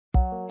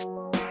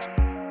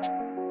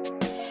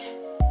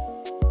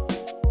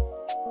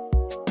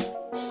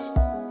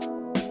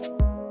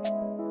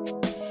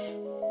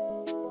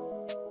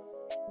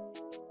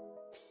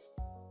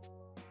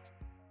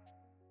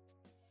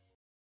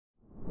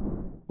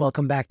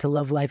Welcome back to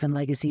Love, Life, and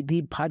Legacy,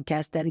 the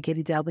podcast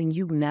dedicated to helping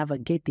you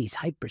navigate these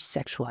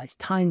hyper-sexualized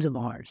times of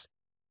ours.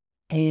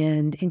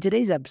 And in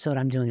today's episode,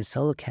 I'm doing a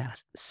solo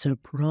cast.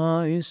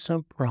 Surprise,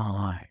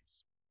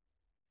 surprise.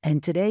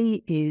 And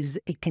today is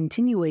a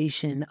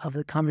continuation of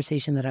the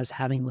conversation that I was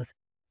having with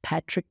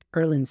Patrick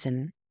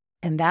Erlinson.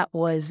 And that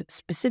was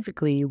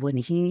specifically when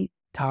he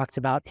talked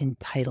about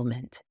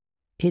entitlement.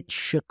 It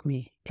shook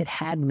me. It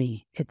had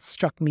me. It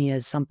struck me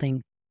as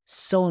something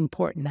so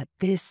important that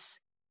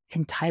this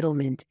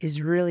entitlement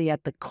is really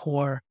at the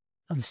core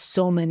of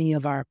so many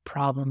of our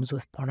problems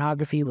with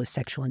pornography, with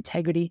sexual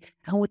integrity,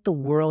 and with the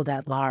world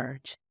at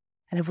large.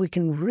 And if we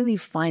can really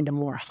find a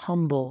more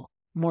humble,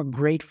 more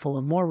grateful,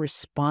 and more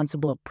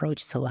responsible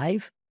approach to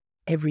life,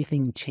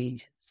 everything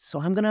changes. So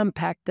I'm going to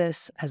unpack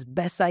this as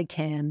best I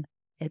can.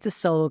 It's a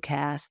solo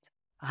cast.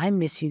 I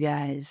miss you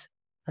guys.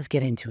 Let's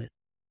get into it.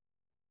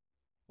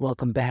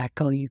 Welcome back,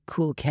 all you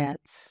cool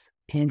cats.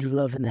 Andrew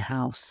Love in the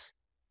house.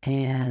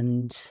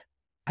 And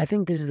I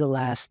think this is the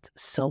last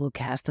solo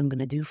cast I'm going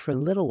to do for a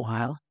little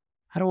while.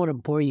 I don't want to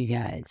bore you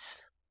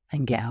guys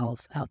and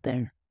gals out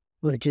there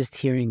with just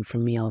hearing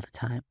from me all the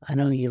time. I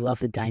know you love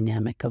the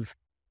dynamic of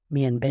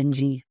me and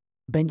Benji.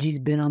 Benji's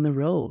been on the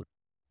road,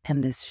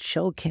 and this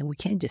show we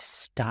can't just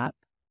stop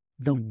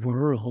the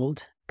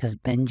world because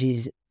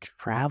Benji's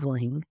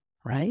traveling,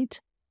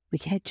 right? We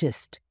can't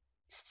just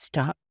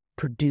stop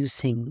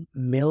producing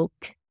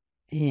milk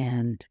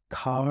and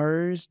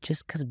cars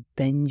just because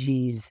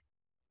Benji's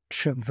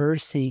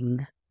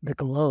traversing the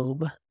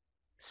globe.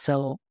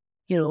 So,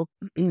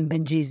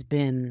 Benji's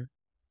been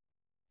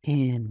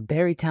in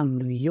Barrytown,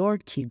 New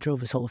York. He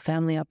drove his whole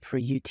family up for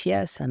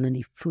UTS, and then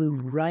he flew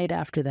right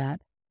after that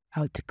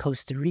out to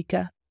Costa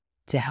Rica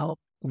to help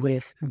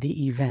with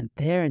the event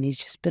there, and he's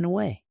just been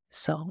away.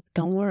 So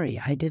don't worry,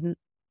 I didn't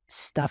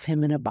stuff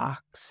him in a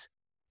box.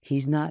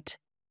 He's not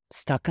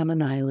stuck on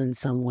an island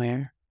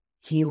somewhere.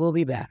 He will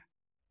be back.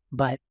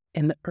 But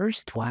in the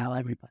erstwhile,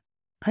 everybody,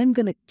 I'm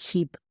going to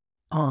keep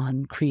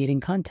on creating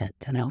content,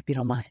 and I hope you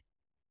don't mind.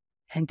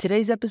 And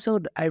today's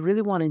episode, I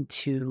really wanted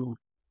to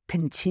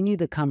continue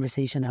the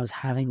conversation I was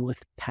having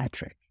with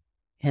Patrick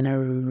in a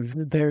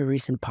very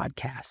recent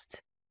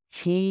podcast.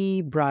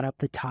 He brought up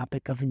the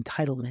topic of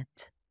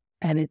entitlement,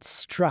 and it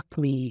struck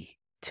me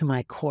to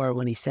my core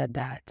when he said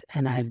that,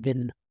 and I've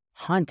been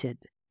haunted.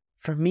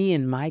 For me,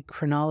 in my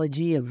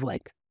chronology of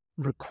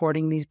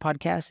recording these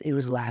podcasts, it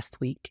was last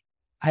week.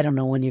 I don't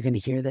know when you're going to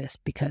hear this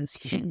because,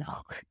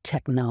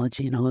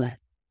 technology and all that.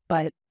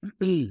 But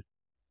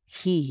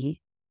he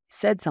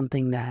said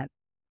something that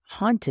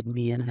haunted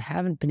me, and I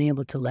haven't been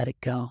able to let it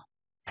go.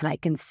 And I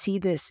can see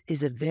this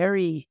is a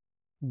very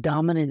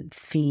dominant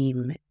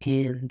theme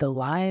in the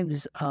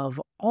lives of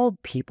all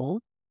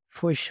people,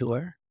 for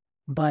sure.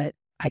 But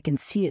I can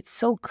see it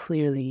so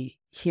clearly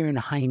here in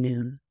High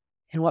Noon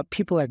and what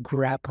people are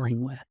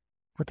grappling with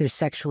their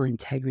sexual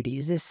integrity.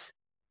 Is this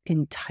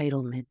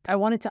entitlement? I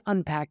wanted to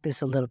unpack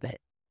this a little bit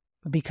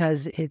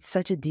because it's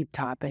such a deep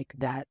topic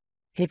that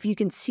if you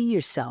can see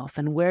yourself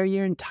and where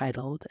you're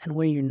entitled and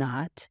where you're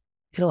not,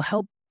 it'll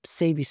help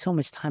save you so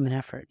much time and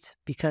effort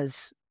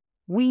because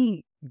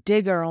we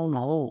dig our own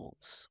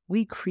holes.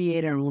 We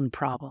create our own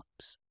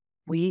problems.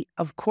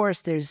 Of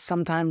course, there's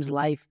sometimes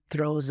life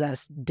throws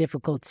us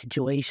difficult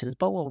situations,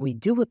 but what we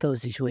do with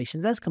those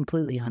situations, that's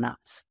completely on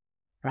us,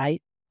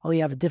 right? Oh,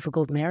 you have a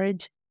difficult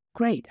marriage?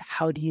 Great.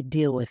 How do you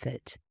deal with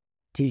it?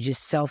 Do you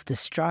just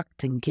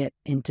self-destruct and get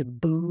into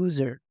booze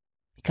or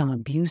become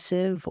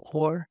abusive,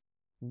 or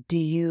do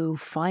you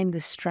find the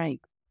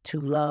strength to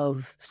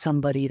love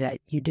somebody that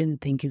you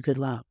didn't think you could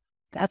love?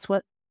 That's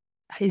what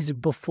is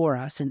before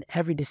us in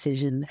every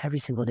decision, every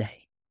single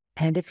day.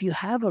 And if you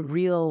have a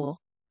real,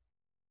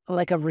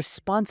 a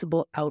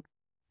responsible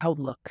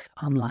outlook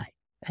on life,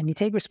 and you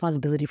take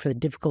responsibility for the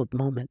difficult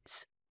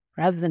moments,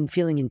 rather than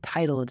feeling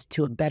entitled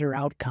to a better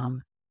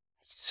outcome, I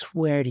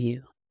swear to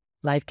you,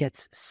 life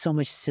gets so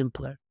much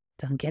simpler.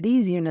 It doesn't get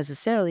easier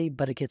necessarily,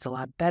 but it gets a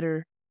lot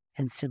better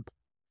and simpler.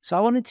 So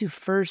I wanted to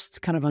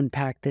first kind of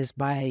unpack this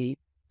by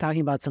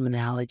talking about some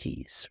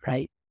analogies,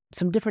 right?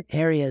 Some different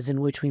areas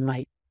in which we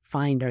might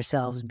find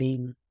ourselves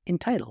being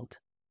entitled.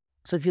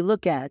 So if you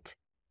look at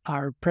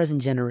our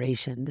present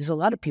generation, there's a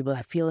lot of people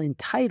that feel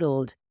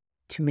entitled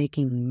to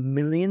making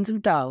millions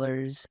of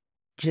dollars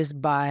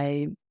just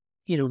by,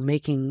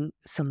 making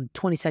some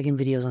 20-second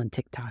videos on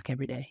TikTok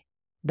every day.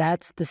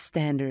 That's the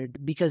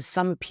standard because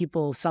some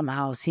people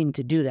somehow seem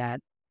to do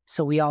that.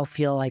 So we all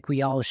feel like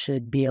we all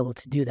should be able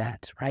to do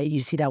that, right?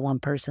 You see that one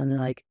person, they're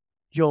like,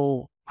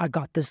 yo, I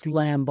got this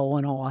Lambo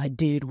and all I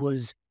did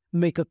was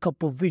make a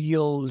couple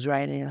videos,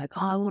 right? And you're like,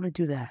 oh, I want to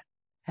do that.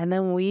 And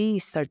then we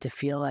start to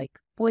feel like,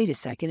 wait a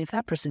second, if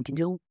that person can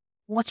do it,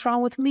 what's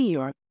wrong with me?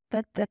 Or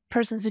that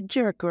person's a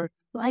jerk, or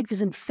life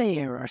isn't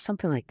fair, or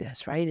something like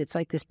this, right? It's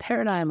like this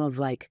paradigm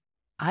of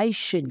I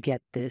should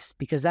get this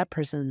because that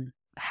person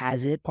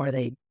has it or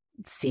they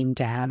seem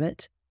to have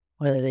it.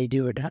 Whether they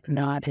do or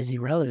not is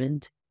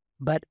irrelevant.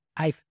 But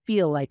I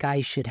feel like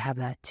I should have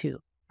that too,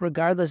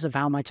 regardless of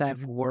how much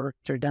I've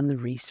worked or done the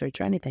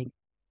research or anything.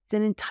 It's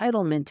an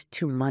entitlement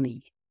to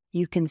money.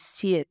 you can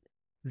see it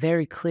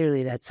very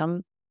clearly that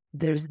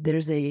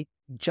there's a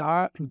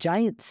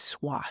giant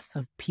swath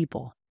of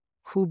people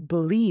who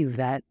believe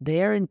that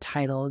they're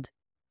entitled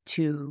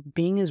to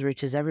being as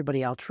rich as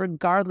everybody else,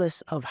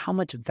 regardless of how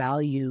much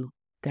value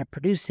they're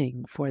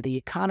producing for the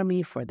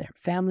economy, for their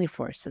family,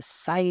 for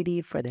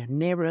society, for their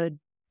neighborhood.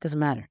 Doesn't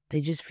matter.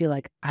 They just feel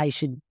like I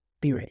should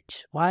be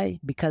rich. Why?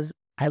 Because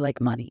I like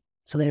money.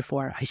 So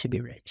therefore, I should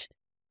be rich,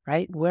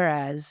 right?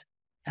 Whereas,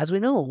 as we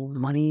know,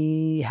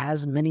 money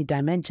has many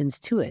dimensions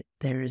to it.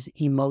 There's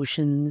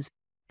emotions,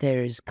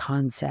 there's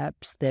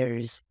concepts,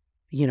 there's,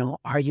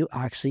 are you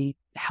actually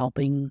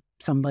helping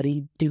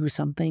somebody do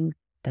something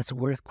that's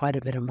worth quite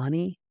a bit of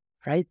money,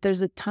 right?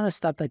 There's a ton of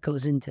stuff that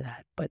goes into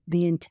that. But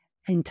the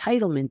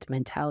entitlement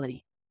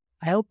mentality,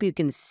 I hope you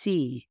can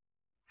see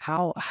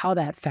how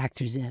that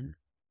factors in.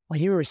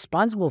 When you're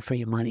responsible for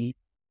your money,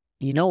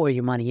 you know where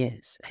your money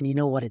is and you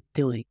know what it's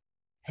doing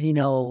and you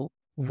know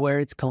where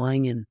it's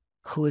going and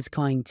who it's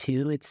going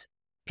to.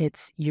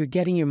 It's you're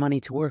getting your money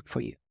to work for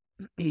you.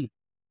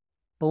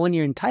 But when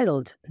you're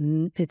entitled,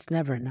 it's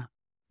never enough.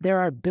 There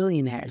are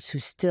billionaires who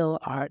still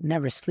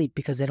never sleep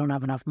because they don't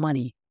have enough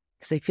money,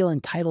 because they feel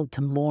entitled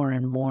to more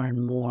and more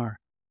and more.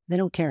 They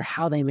don't care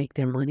how they make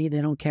their money.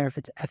 They don't care if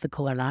it's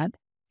ethical or not. They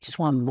just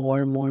want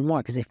more and more and more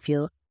because they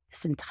feel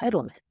this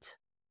entitlement.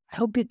 I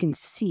hope you can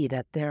see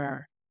that there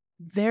are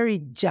very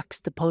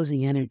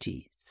juxtaposing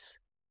energies.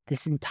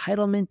 This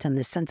entitlement and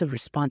this sense of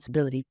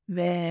responsibility,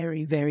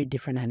 very, very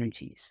different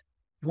energies.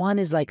 One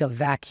is like a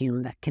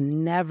vacuum that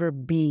can never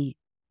be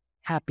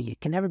happy.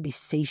 It can never be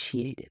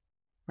satiated,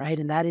 right?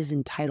 And that is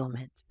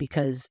entitlement,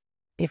 because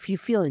if you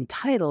feel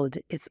entitled,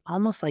 it's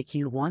almost like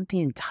you want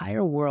the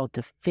entire world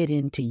to fit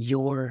into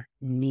your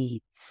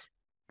needs.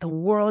 The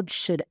world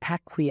should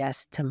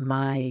acquiesce to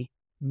my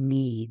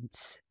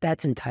needs.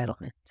 That's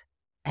entitlement.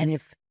 And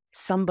if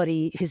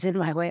somebody is in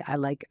my way,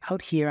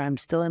 out here, I'm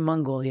still in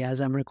Mongolia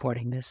as I'm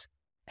recording this.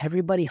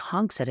 Everybody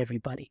honks at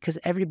everybody because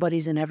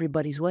everybody's in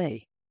everybody's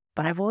way.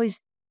 But I've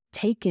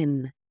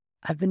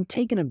been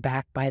taken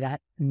aback by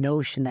that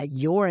notion that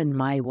you're in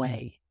my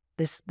way.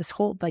 This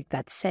whole,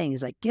 that saying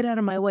is get out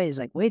of my way. Is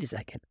wait a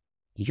second,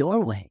 your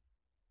way.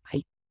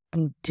 I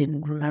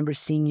didn't remember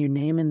seeing your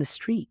name in the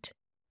street,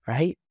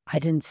 right? I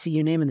didn't see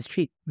your name in the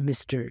street,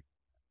 Mr.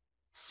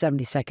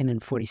 72nd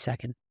and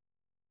 42nd.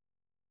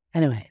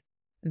 Anyway,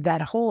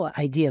 that whole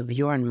idea of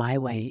you're in my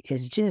way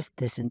is just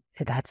this, and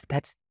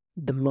that's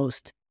the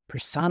most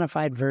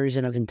personified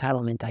version of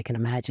entitlement I can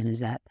imagine,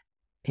 is that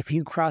if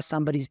you cross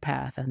somebody's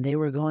path and they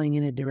were going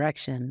in a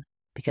direction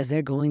because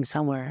they're going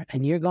somewhere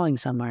and you're going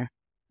somewhere,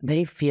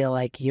 they feel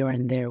like you're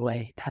in their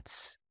way.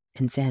 That's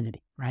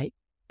insanity, right?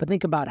 But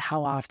think about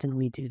how often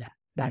we do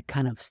that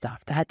kind of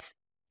stuff. That's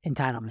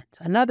entitlement.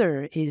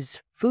 Another is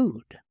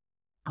food.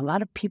 A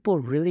lot of people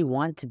really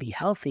want to be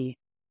healthy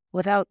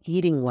without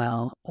eating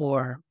well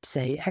or,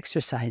 say,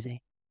 exercising.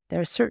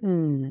 There are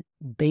certain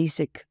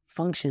basic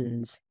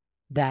functions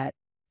that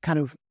kind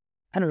of,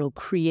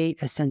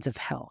 create a sense of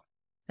health.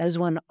 That is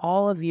when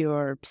all of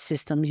your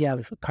systems, you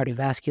have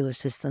cardiovascular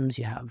systems,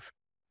 you have,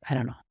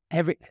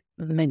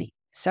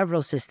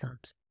 several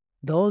systems.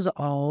 Those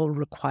all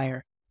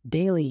require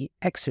daily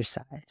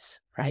exercise,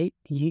 right?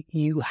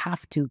 You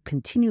have to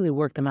continually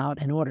work them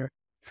out in order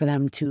for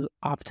them to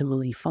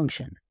optimally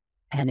function.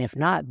 And if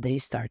not, they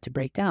start to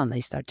break down.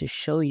 They start to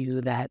show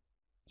you that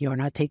you're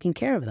not taking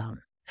care of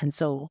them. And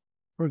so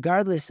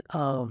regardless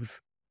of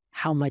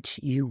how much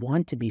you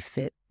want to be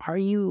fit, are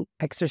you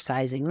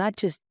exercising not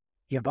just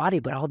your body,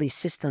 but all these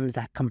systems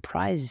that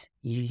comprise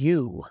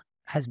you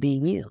as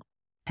being you?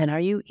 And are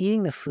you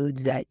eating the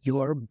foods that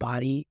your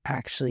body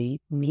actually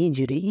needs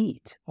you to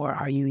eat? Or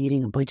are you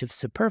eating a bunch of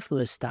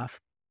superfluous stuff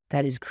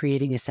that is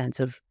creating a sense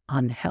of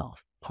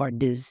unhealth or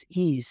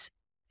disease?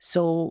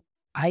 So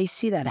I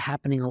see that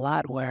happening a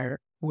lot, where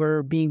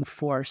we're being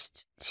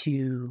forced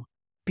to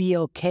be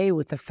okay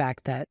with the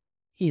fact that,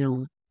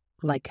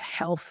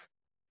 health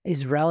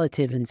is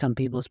relative in some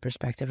people's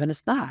perspective, and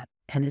it's not.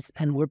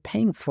 And we're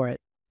paying for it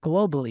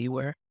globally,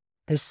 where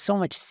there's so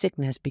much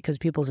sickness because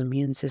people's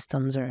immune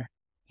systems are,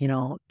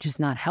 just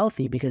not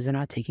healthy because they're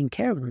not taking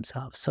care of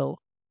themselves. So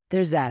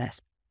there's that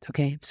aspect,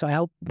 okay? So I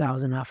hope that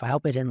was enough. I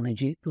hope I didn't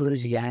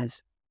lose you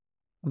guys.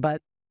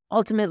 But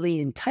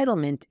ultimately,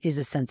 entitlement is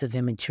a sense of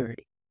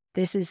immaturity.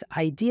 This is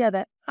idea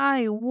that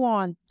I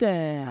want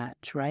that,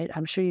 right?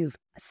 I'm sure you've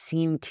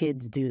seen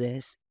kids do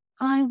this.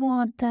 I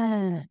want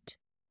that.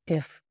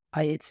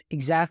 It's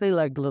exactly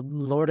like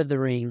Lord of the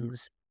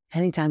Rings.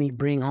 Anytime you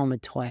bring home a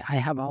toy, I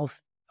have all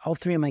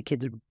three of my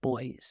kids are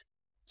boys.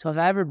 So if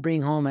I ever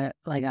bring home a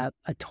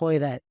toy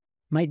that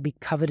might be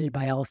coveted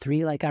by all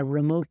three, like a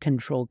remote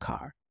control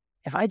car,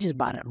 if I just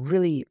bought a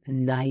really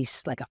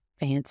nice, a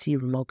fancy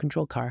remote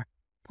control car,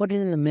 put it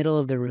in the middle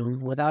of the room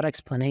without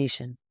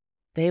explanation,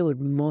 they would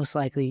most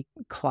likely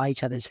claw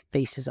each other's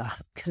faces off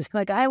because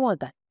they're like, I want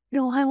that.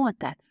 No, I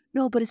want that.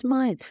 No, but it's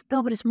mine.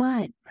 No, but it's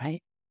mine,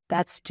 right?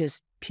 That's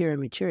just pure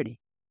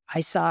immaturity.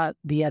 I saw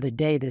the other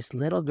day this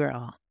little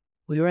girl.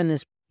 We were in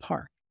this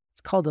park.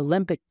 It's called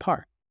Olympic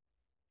Park.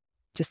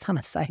 Just on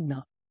a side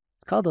note,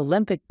 It's called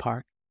Olympic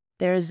Park.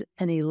 There's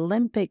an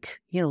Olympic,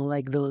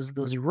 like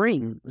those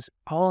rings,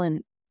 all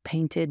in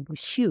painted,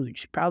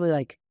 huge, probably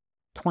like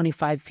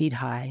 25 feet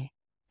high.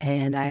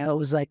 And I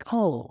was like,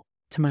 oh,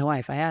 to my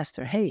wife, I asked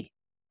her, hey,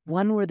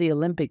 when were the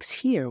Olympics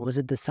here? Was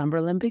it the Summer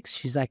Olympics?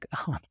 She's like,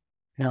 oh,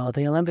 no,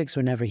 the Olympics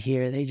were never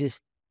here. They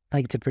just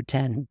like to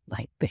pretend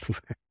like they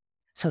were.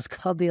 So it's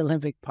called the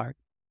Olympic Park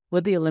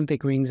with the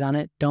Olympic rings on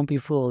it. Don't be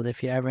fooled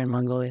if you're ever in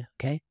Mongolia,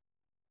 okay?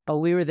 But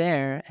we were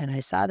there and I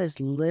saw this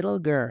little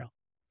girl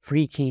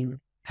freaking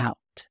out.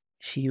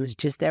 She was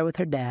just there with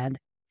her dad.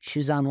 She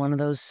was on one of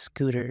those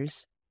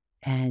scooters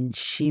and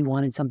she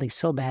wanted something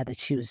so bad that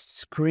she was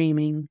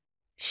screaming.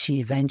 She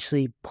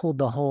eventually pulled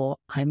the whole,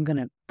 I'm going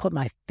to put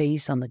my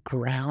face on the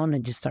ground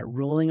and just start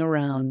rolling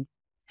around.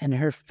 And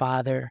her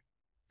father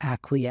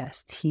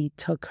acquiesced. He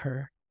took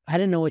her. I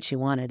didn't know what she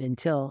wanted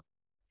until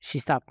she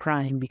stopped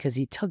crying because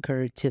he took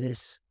her to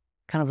this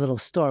kind of little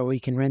store where you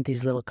can rent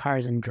these little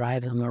cars and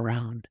drive them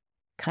around.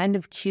 Kind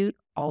of cute,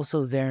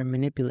 also very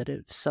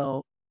manipulative.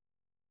 So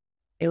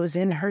it was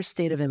in her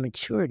state of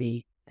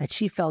immaturity that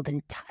she felt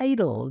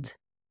entitled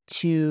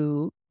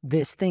to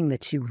this thing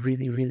that she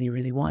really, really,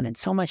 really wanted.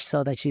 So much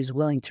so that she was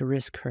willing to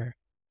risk her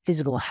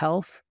physical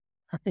health.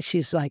 She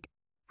was like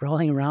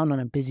rolling around on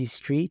a busy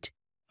street.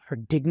 Her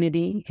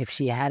dignity, if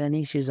she had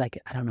any, she was like,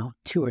 I don't know,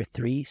 2 or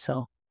 3.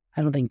 So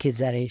I don't think kids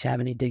that age have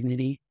any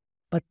dignity.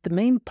 But the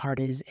main part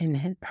is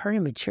in her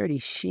immaturity,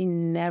 she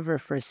never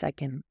for a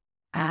second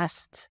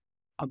asked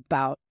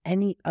about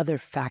any other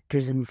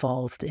factors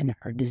involved in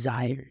her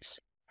desires.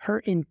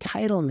 Her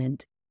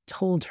entitlement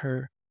told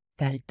her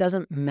that it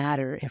doesn't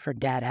matter if her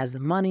dad has the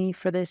money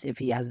for this, if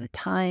he has the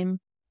time,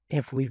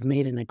 if we've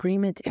made an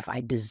agreement, if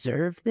I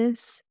deserve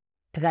this.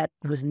 That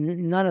was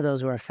none of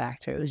those were a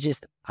factor. It was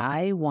just,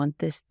 I want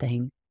this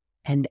thing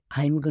and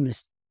I'm going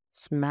to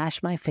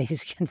smash my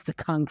face against the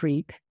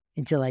concrete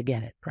until I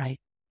get it, right?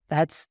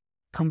 That's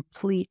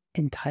complete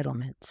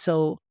entitlement.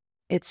 So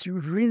it's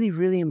really,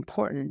 really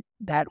important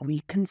that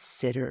we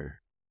consider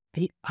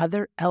the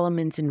other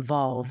elements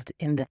involved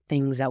in the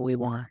things that we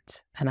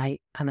want. And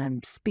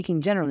I'm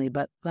speaking generally,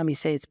 but let me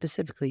say it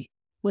specifically.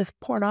 With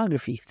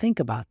pornography, think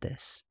about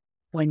this.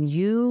 When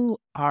you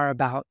are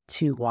about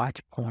to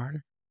watch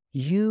porn,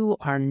 you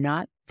are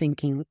not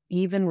thinking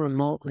even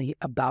remotely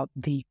about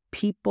the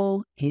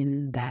people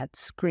in that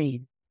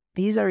screen.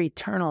 These are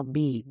eternal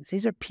beings.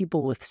 These are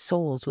people with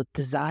souls, with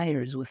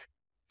desires, with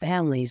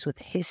families, with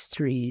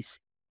histories,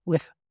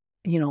 with,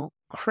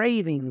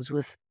 cravings,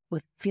 with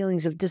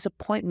feelings of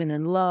disappointment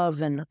and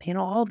love and,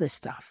 all this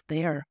stuff.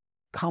 They are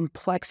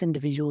complex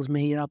individuals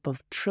made up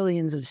of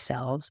trillions of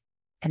cells.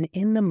 And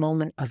in the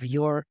moment of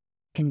your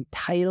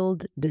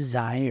entitled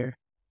desire,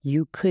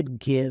 you could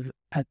give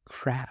a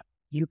crap.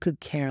 You could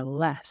care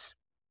less.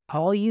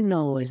 All you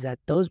know is that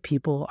those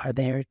people are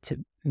there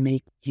to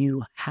make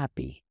you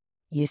happy.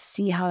 You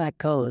see how that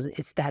goes.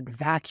 It's that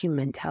vacuum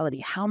mentality.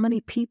 How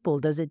many people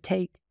does it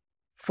take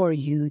for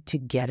you to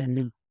get a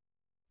new?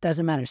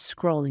 Doesn't matter.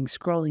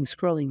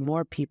 Scrolling,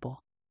 more people.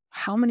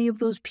 How many of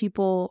those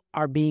people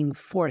are being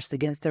forced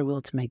against their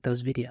will to make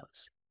those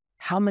videos?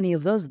 How many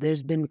of those?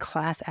 There's been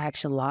class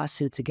action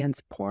lawsuits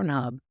against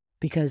Pornhub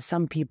because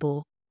some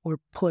people were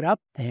put up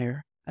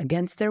there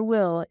against their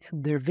will.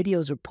 Their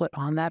videos were put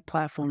on that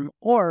platform,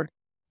 or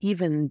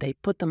even they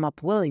put them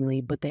up willingly,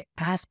 but they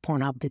asked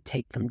Pornhub to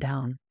take them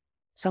down.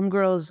 Some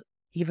girls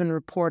even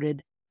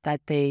reported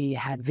that they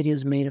had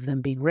videos made of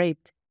them being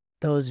raped.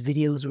 Those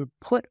videos were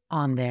put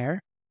on there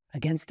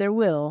against their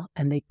will,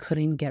 and they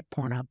couldn't get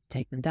Pornhub to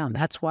take them down.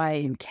 That's why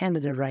in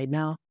Canada right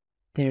now,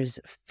 there's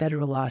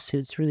federal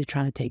lawsuits really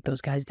trying to take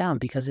those guys down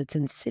because it's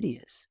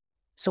insidious.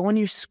 So when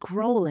you're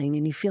scrolling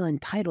and you feel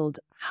entitled,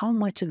 how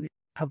much of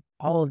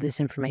all of this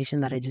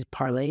information that I just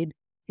parlayed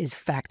is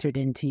factored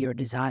into your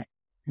desire?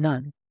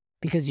 None.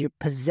 Because you're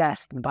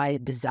possessed by a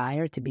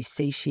desire to be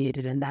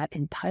satiated, and that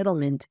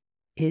entitlement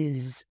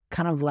is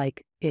kind of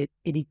like it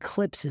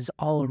eclipses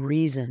all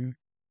reason,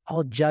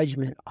 all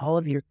judgment, all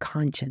of your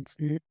conscience.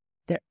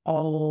 They're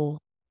all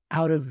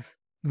out of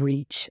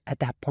reach at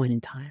that point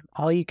in time.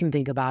 All you can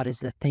think about is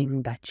the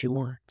thing that you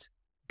want,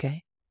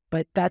 okay?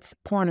 But that's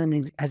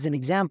porn as an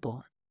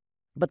example.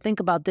 But think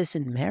about this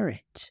in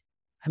marriage.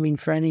 I mean,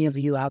 for any of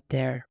you out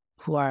there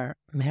who are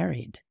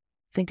married,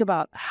 think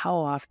about how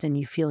often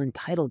you feel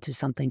entitled to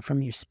something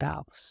from your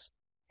spouse.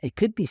 It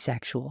could be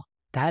sexual.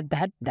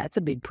 That's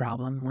a big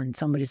problem when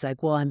somebody's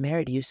like, well, I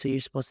married you, so you're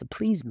supposed to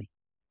please me.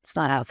 It's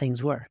not how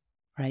things work,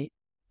 right?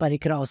 But it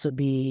could also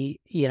be,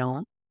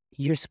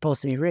 you're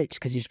supposed to be rich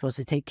because you're supposed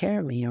to take care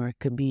of me, or it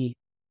could be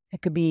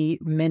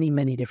many,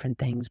 many different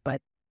things.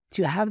 But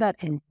to have that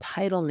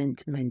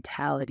entitlement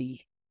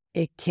mentality,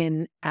 it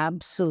can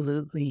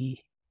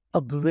absolutely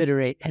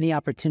obliterate any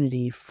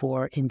opportunity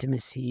for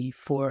intimacy,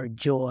 for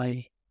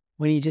joy,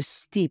 when you're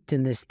just steeped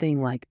in this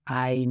thing like,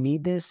 I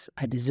need this,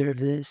 I deserve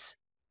this.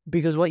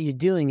 Because what you're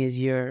doing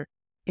is you're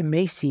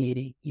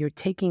emaciating, you're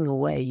taking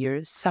away,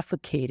 you're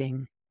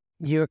suffocating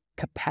your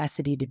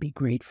capacity to be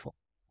grateful.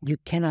 You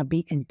cannot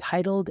be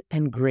entitled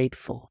and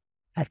grateful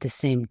at the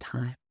same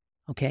time.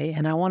 Okay.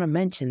 And I want to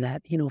mention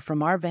that,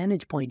 from our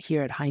vantage point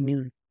here at High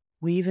Noon,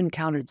 we've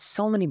encountered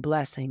so many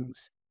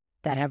blessings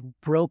that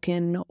have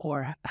broken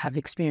or have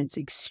experienced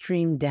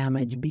extreme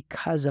damage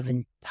because of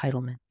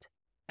entitlement.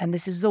 And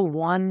this is the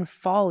one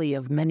folly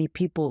of many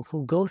people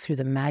who go through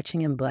the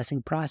matching and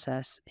blessing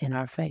process in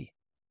our faith.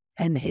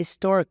 And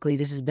historically,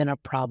 this has been a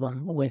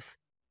problem with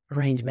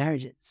arranged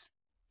marriages.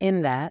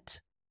 In that,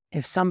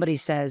 if somebody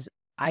says,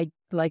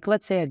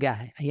 let's say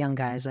a young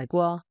guy is like,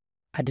 well,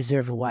 I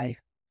deserve a wife,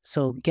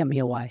 so get me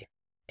a wife.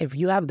 If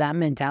you have that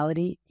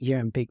mentality, you're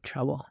in big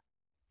trouble.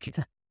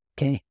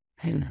 Okay.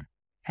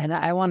 And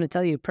I want to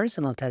tell you a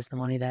personal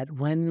testimony that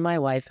when my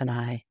wife and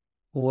I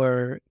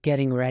were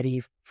getting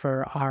ready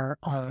for our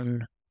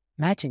own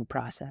matching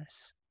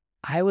process,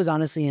 I was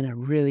honestly in a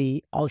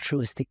really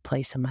altruistic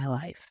place in my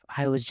life.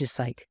 I was just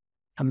like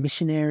a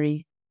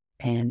missionary,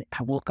 and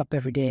I woke up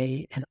every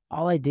day and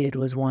all I did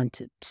was want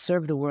to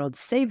serve the world,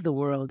 save the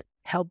world,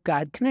 help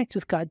God, connect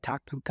with God,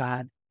 talk with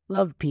God,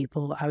 love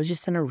people. I was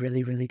just in a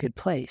really, really good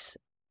place.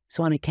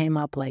 So when it came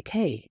up like,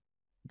 hey,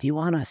 do you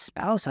want a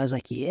spouse? I was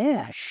like,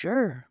 yeah,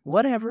 sure,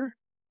 whatever.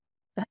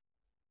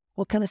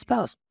 What kind of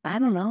spouse? I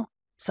don't know.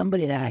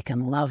 Somebody that I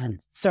can love and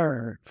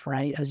serve,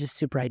 right? I was just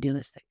super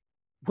idealistic.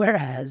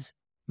 Whereas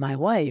my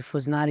wife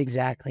was not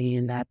exactly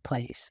in that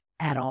place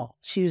at all.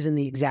 She was in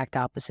the exact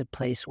opposite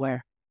place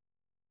where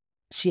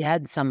she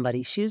had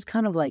somebody, she was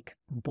kind of like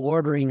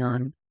bordering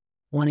on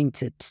wanting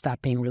to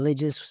stop being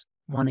religious,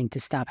 wanting to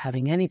stop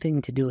having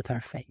anything to do with our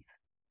faith.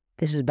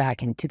 This was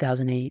back in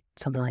 2008,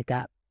 something like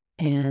that.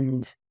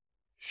 And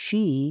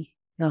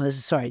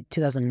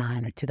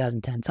 2009 or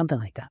 2010, something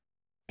like that.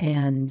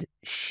 And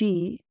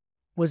she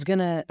was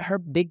her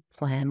big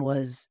plan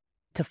was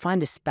to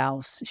find a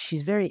spouse.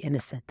 She's very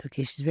innocent,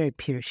 okay? She's very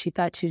pure. She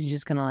thought she was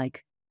just gonna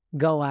like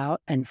go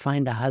out and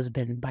find a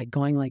husband by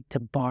going like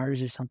to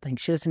bars or something.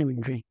 She doesn't even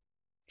drink.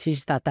 She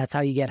just thought that's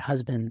how you get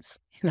husbands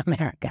in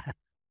America. I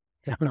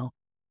don't know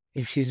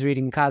if she's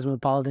reading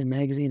Cosmopolitan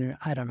magazine or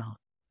I don't know.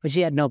 But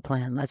she had no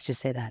plan, let's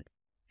just say that.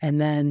 And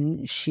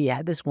then she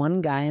had this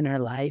one guy in her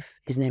life.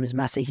 His name is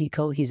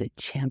Masahiko. He's a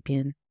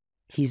champion.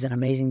 He's an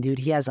amazing dude.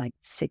 He has like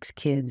 6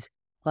 kids,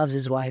 loves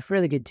his wife,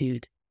 really good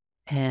dude.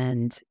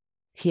 And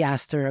he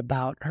asked her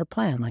about her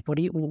plan. Like, what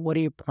are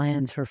your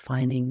plans for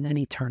finding an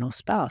eternal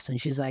spouse? And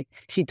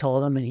she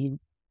told him, and he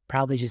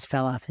probably just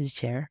fell off his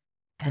chair.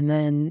 And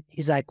then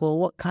he's like, well,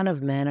 what kind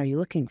of man are you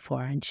looking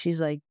for? And she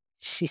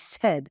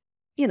said,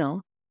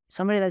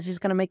 somebody that's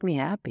just going to make me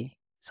happy.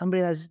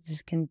 Somebody that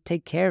just can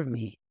take care of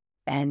me.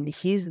 And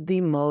he's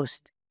the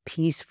most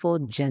peaceful,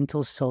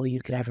 gentle soul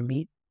you could ever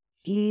meet.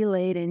 He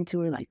laid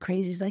into her like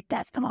crazy. He's like,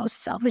 that's the most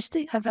selfish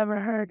thing I've ever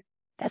heard.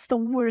 That's the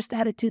worst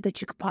attitude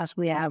that you could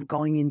possibly have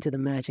going into the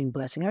matching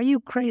blessing. Are you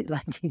crazy?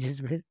 Like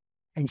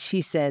and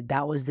she said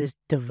that was this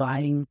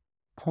dividing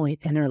point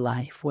in her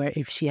life where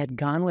if she had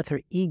gone with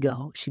her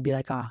ego, she'd be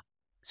like,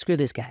 screw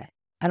this guy.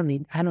 I don't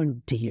need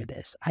to hear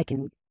this. I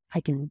can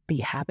be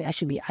happy.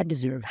 I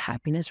deserve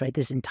happiness, right?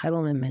 This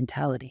entitlement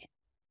mentality.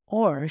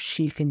 Or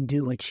she can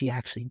do what she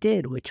actually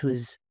did, which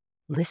was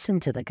listen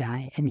to the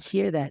guy and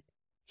hear that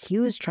he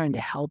was trying to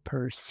help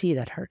her see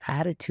that her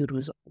attitude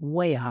was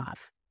way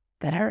off,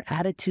 that her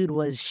attitude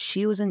was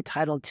she was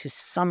entitled to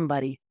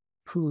somebody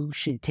who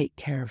should take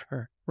care of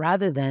her,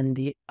 rather than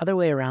the other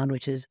way around,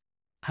 which is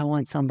I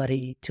want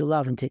somebody to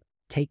love and to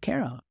take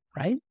care of,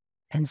 right?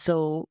 And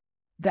so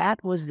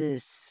that was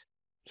this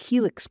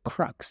helix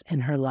crux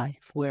in her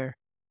life where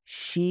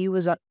she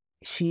was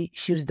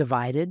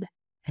divided,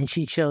 and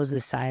she chose the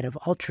side of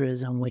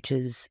altruism, which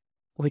was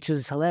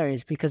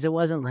hilarious because it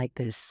wasn't like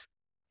this,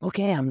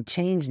 okay, I'm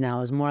changed now.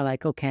 It was more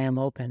like, okay, I'm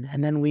open.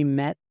 And then we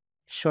met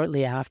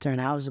shortly after,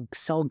 and I was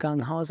so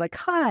gung-ho. I was like,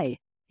 hi,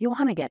 you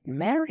want to get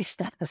married?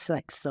 That was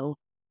like so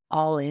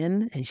all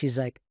in. And she's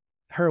like,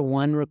 her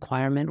one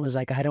requirement was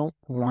like, I don't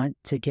want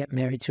to get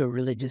married to a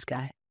religious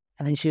guy.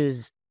 And then she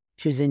was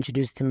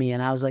introduced to me,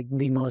 and I was like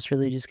the most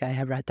religious guy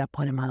ever at that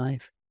point in my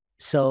life.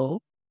 So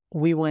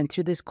we went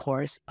through this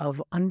course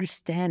of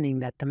understanding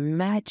that the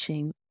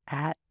matching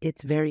at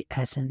its very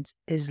essence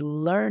is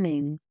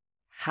learning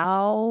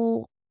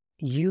how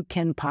you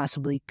can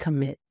possibly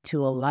commit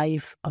to a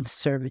life of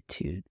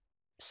servitude,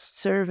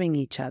 serving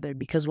each other.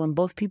 Because when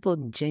both people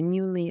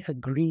genuinely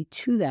agree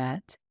to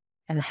that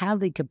and have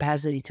the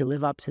capacity to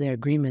live up to their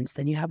agreements,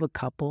 then you have a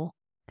couple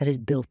that is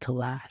built to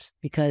last.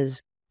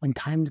 Because when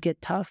times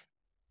get tough,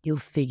 you'll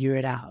figure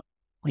it out.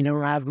 When you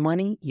don't have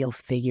money, you'll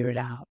figure it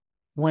out.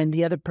 When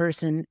the other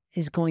person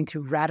is going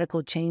through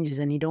radical changes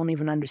and you don't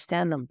even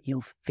understand them,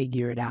 you'll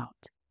figure it out.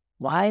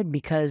 Why?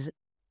 Because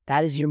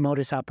that is your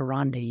modus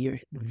operandi. You're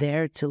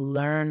there to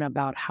learn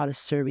about how to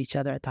serve each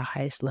other at the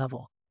highest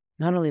level.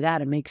 Not only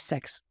that, it makes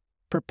sex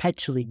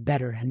perpetually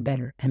better and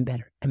better and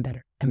better and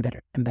better and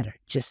better and better,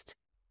 just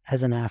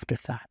as an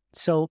afterthought.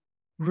 So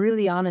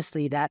really,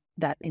 honestly, that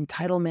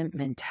entitlement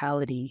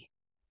mentality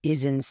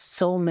is in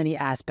so many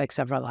aspects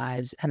of our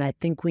lives, and I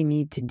think we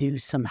need to do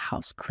some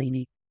house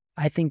cleaning.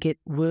 I think it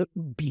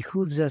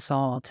behooves us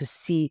all to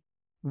see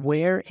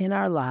where in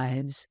our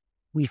lives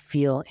we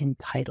feel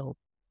entitled.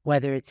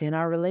 whether it's in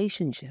our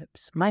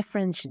relationships. My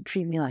friend should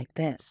treat me like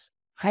this.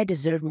 I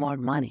deserve more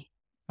money,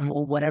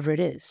 or whatever it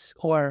is.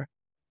 Or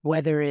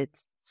whether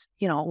it's,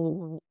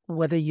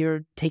 whether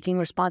you're taking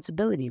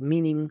responsibility,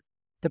 meaning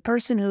the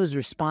person who's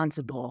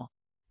responsible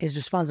is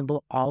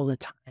responsible all the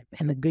time,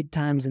 in the good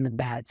times and the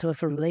bad. So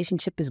if a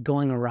relationship is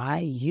going awry,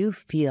 you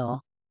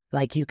feel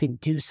like you could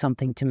do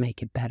something to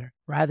make it better,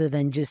 rather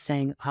than just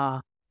saying,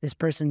 this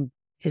person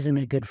isn't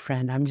a good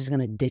friend, I'm just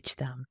going to ditch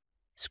them.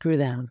 Screw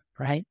them,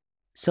 right?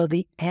 So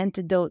the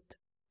antidote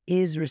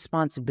is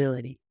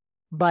responsibility,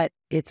 but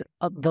it's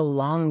the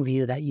long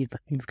view that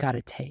you've got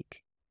to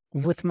take.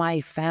 With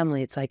my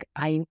family, it's like,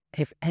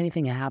 if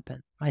anything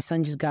happened, my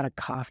son just got a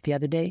cough the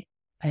other day,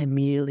 I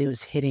immediately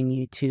was hitting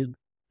YouTube.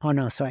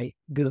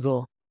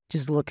 Google,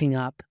 just looking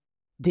up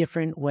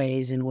different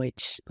ways in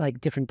which,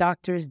 like, different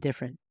doctors,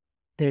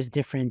 there's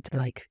different,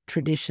 like,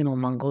 traditional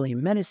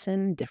Mongolian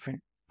medicine, different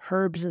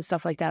herbs and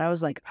stuff like that.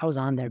 I was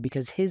on there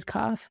because his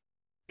cough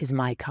is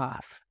my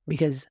cough,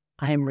 because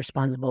I am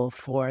responsible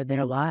for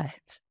their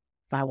lives.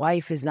 My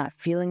wife is not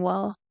feeling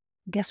well.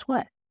 Guess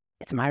what?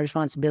 It's my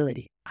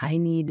responsibility. I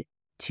need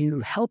to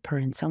help her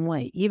in some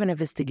way, even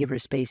if it's to give her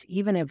space,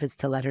 even if it's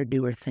to let her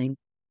do her thing,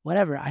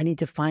 whatever. I need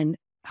to find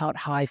out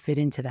how I fit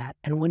into that.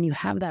 And when you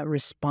have that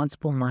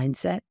responsible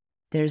mindset,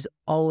 there's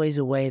always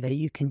a way that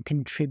you can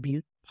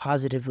contribute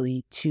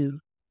positively to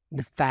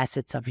the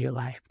facets of your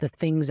life, the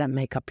things that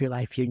make up your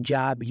life, your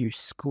job, your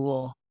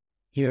school,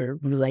 your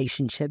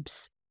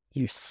relationships,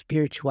 your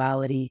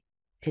spirituality.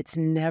 It's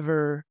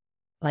never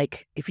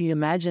like, if you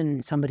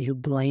imagine somebody who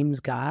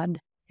blames God,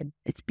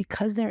 it's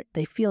because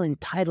they feel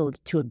entitled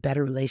to a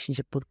better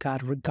relationship with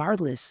God,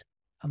 regardless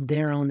of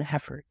their own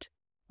effort.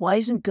 Why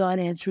isn't God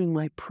answering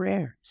my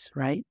prayers,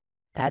 right?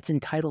 That's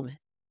entitlement.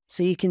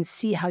 So you can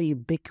see how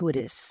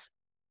ubiquitous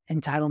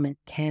entitlement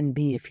can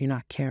be if you're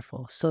not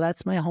careful. So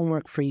that's my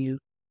homework for you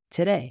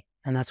today.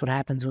 And that's what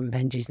happens when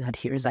Benji's not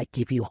here, is I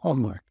give you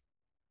homework,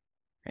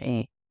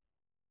 right?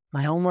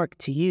 My homework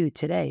to you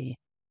today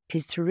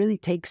is to really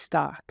take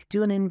stock,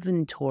 do an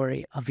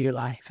inventory of your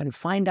life and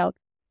find out,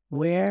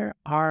 where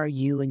are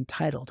you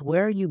entitled?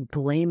 Where are you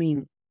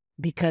blaming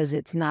because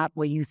it's not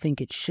what you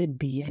think it should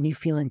be and you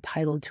feel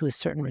entitled to a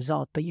certain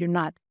result, but you're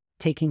not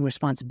taking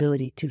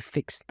responsibility to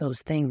fix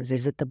those things?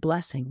 Is it the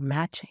blessing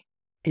matching?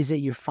 Is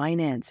it your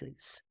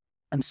finances?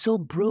 I'm so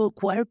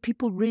broke. Why are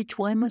people rich?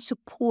 Why am I so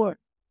poor?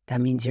 That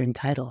means you're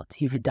entitled.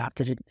 You've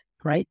adopted it,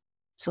 right?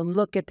 So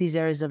look at these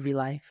areas of your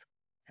life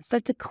and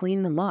start to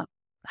clean them up.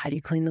 How do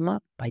you clean them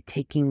up? By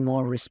taking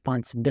more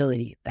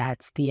responsibility.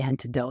 That's the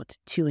antidote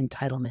to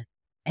entitlement.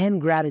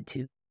 And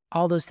gratitude.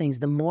 All those things.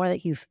 The more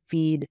that you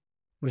feed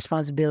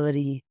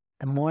responsibility,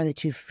 the more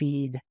that you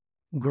feed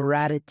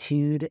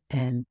gratitude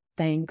and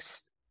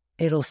thanks,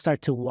 it'll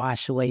start to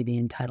wash away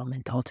the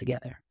entitlement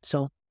altogether.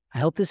 So I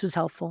hope this was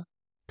helpful.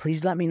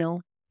 Please let me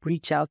know.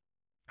 Reach out,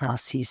 and I'll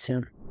see you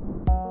soon.